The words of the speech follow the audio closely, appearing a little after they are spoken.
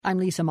I'm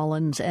Lisa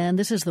Mullins, and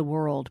this is The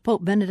World.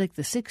 Pope Benedict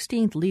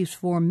XVI leaves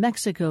for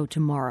Mexico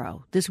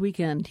tomorrow. This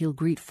weekend, he'll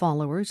greet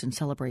followers and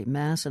celebrate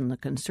Mass in the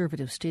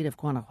conservative state of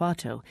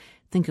Guanajuato.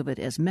 Think of it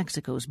as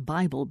Mexico's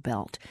Bible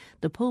Belt.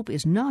 The Pope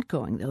is not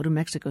going, though, to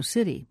Mexico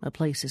City, a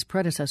place his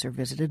predecessor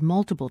visited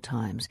multiple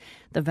times.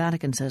 The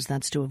Vatican says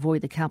that's to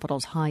avoid the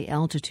capital's high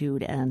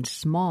altitude and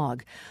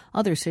smog.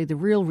 Others say the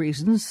real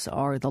reasons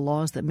are the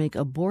laws that make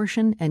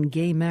abortion and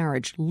gay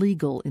marriage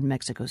legal in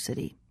Mexico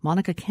City.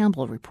 Monica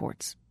Campbell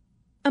reports.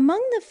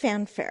 Among the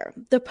fanfare,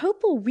 the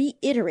Pope will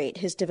reiterate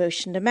his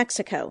devotion to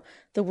Mexico,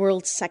 the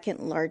world's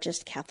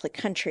second-largest Catholic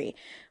country.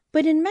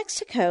 But in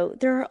Mexico,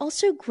 there are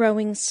also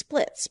growing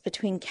splits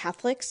between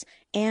Catholics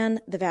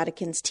and the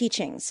Vatican's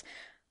teachings.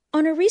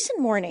 On a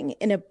recent morning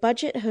in a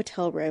budget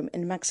hotel room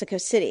in Mexico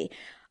City,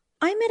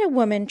 I met a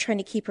woman trying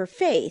to keep her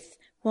faith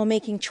while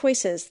making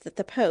choices that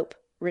the Pope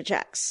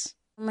rejects.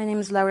 My name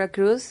is Laura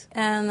Cruz,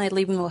 and I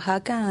live in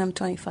Oaxaca, and I'm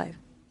 25.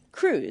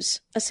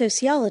 Cruz, a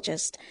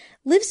sociologist,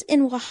 lives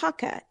in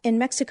Oaxaca in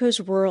Mexico's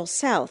rural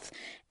south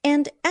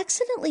and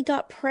accidentally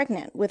got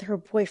pregnant with her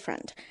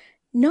boyfriend.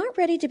 Not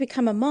ready to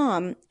become a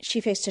mom, she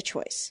faced a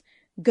choice.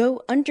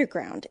 Go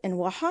underground in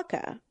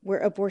Oaxaca, where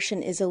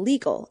abortion is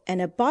illegal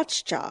and a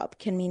botched job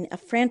can mean a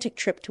frantic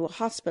trip to a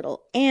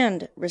hospital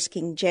and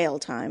risking jail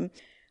time.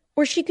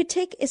 Or she could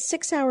take a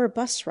 6-hour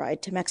bus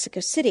ride to Mexico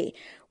City,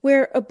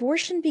 where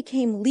abortion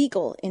became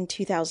legal in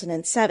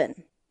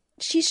 2007.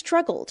 She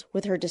struggled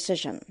with her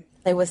decision.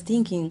 I was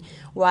thinking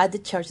what the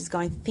church is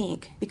going to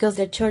think, because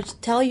the church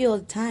tell you all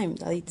the time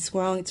that it's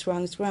wrong, it's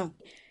wrong, it's wrong.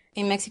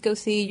 In Mexico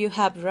City, you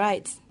have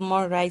rights,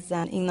 more rights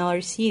than in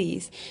other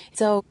cities.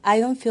 So I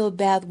don't feel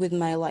bad with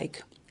my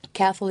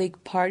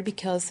Catholic part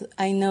because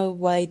I know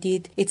what I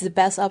did. It's the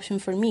best option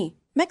for me.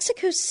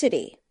 Mexico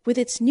City, with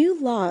its new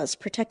laws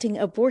protecting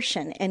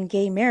abortion and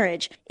gay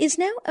marriage, is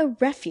now a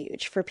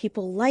refuge for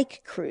people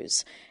like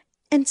Cruz.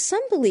 And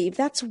some believe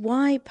that's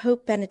why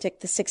Pope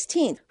Benedict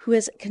XVI, who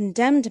has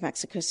condemned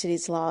Mexico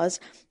City's laws,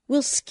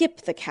 will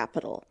skip the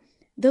capital,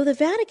 though the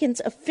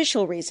Vatican's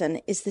official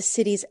reason is the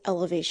city's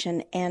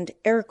elevation and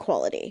air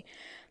quality.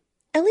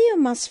 Elio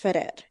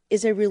Masferrer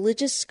is a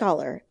religious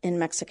scholar in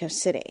Mexico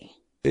City.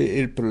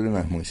 El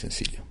problema es muy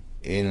sencillo.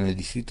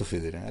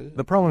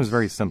 The problem is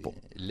very simple.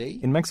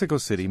 In Mexico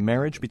City,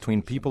 marriage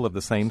between people of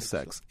the same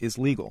sex is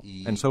legal,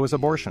 and so is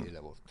abortion.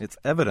 It's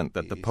evident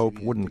that the Pope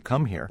wouldn't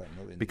come here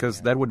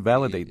because that would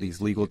validate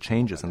these legal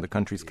changes in the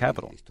country's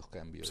capital.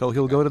 So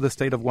he'll go to the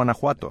state of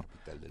Guanajuato,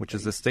 which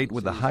is the state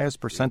with the highest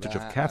percentage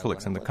of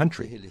Catholics in the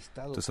country,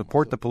 to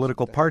support the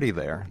political party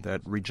there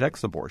that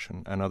rejects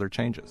abortion and other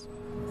changes.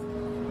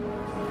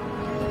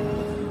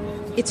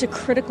 It's a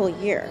critical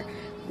year.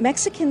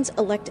 Mexicans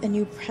elect a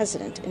new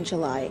president in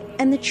July,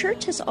 and the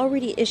church has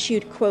already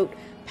issued, quote,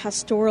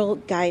 pastoral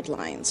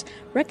guidelines,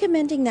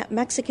 recommending that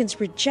Mexicans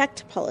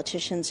reject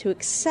politicians who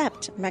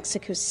accept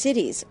Mexico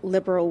City's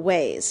liberal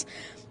ways.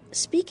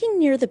 Speaking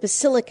near the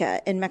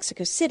Basilica in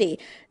Mexico City,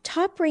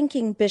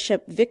 top-ranking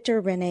Bishop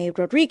Victor René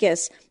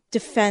Rodriguez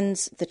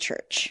defends the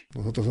church.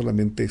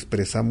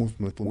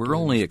 We're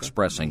only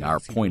expressing our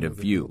point of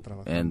view,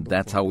 and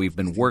that's how we've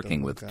been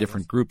working with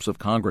different groups of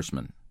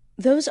congressmen.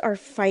 Those are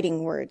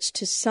fighting words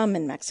to some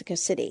in Mexico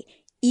City,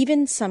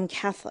 even some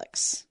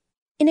Catholics.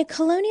 In a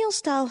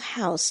colonial-style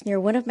house near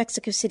one of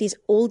Mexico City's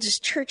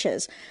oldest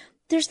churches,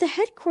 there's the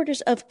headquarters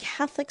of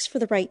Catholics for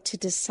the Right to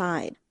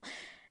Decide.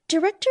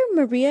 Director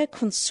Maria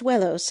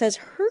Consuelo says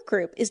her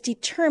group is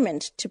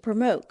determined to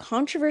promote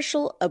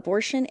controversial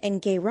abortion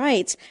and gay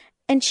rights,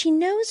 and she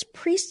knows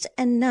priests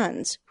and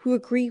nuns who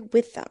agree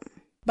with them.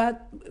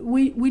 But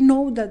we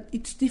know that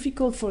it's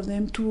difficult for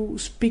them to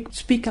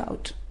speak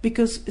out,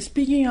 because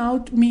speaking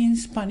out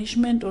means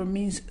punishment or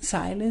means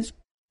silence.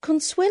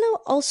 Consuelo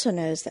also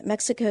knows that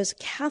Mexico's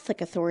Catholic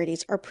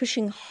authorities are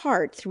pushing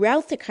hard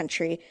throughout the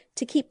country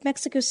to keep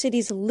Mexico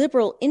City's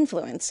liberal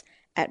influence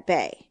at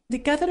bay. The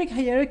Catholic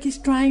hierarchy is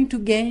trying to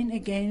gain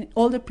again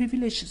all the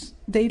privileges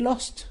they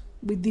lost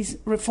with these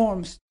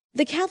reforms.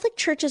 The Catholic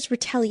Church's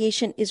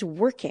retaliation is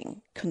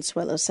working,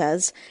 Consuelo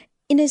says.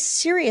 In a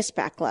serious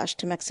backlash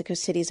to Mexico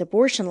City's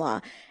abortion law,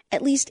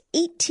 at least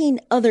 18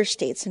 other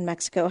states in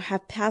Mexico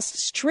have passed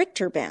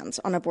stricter bans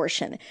on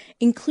abortion,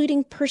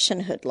 including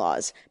personhood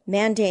laws,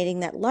 mandating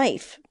that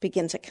life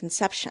begins at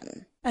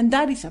conception. And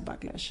that is a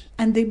backlash.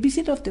 And the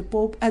visit of the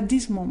Pope at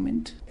this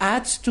moment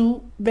adds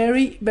to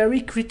very,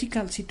 very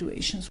critical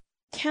situations.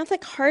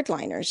 Catholic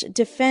hardliners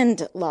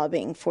defend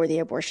lobbying for the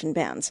abortion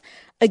bans.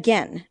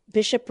 Again,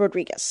 Bishop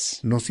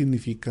Rodriguez. We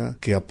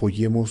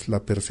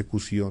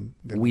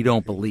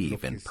don't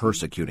believe in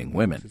persecuting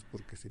women,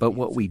 but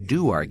what we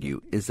do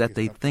argue is that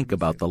they think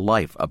about the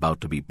life about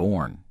to be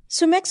born.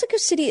 So Mexico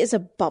City is a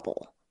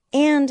bubble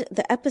and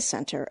the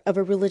epicenter of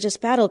a religious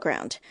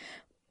battleground.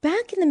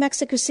 Back in the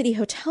Mexico City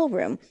hotel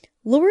room,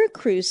 Laura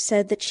Cruz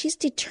said that she's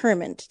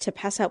determined to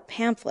pass out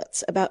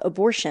pamphlets about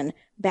abortion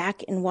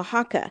back in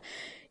Oaxaca.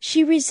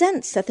 She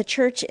resents that the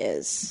church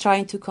is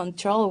trying to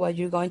control what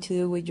you're going to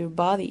do with your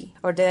body,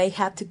 or that I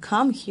have to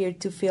come here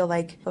to feel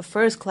like a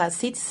first-class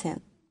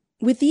citizen.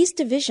 With these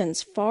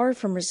divisions far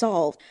from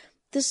resolved,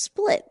 The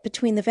split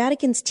between the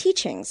Vatican's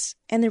teachings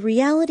and the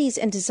realities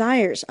and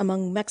desires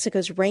among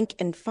Mexico's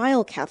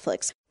rank-and-file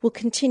Catholics will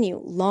continue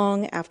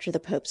long after the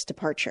Pope's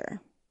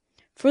departure.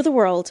 For The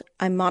World,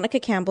 I'm Monica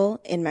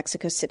Campbell in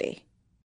Mexico City.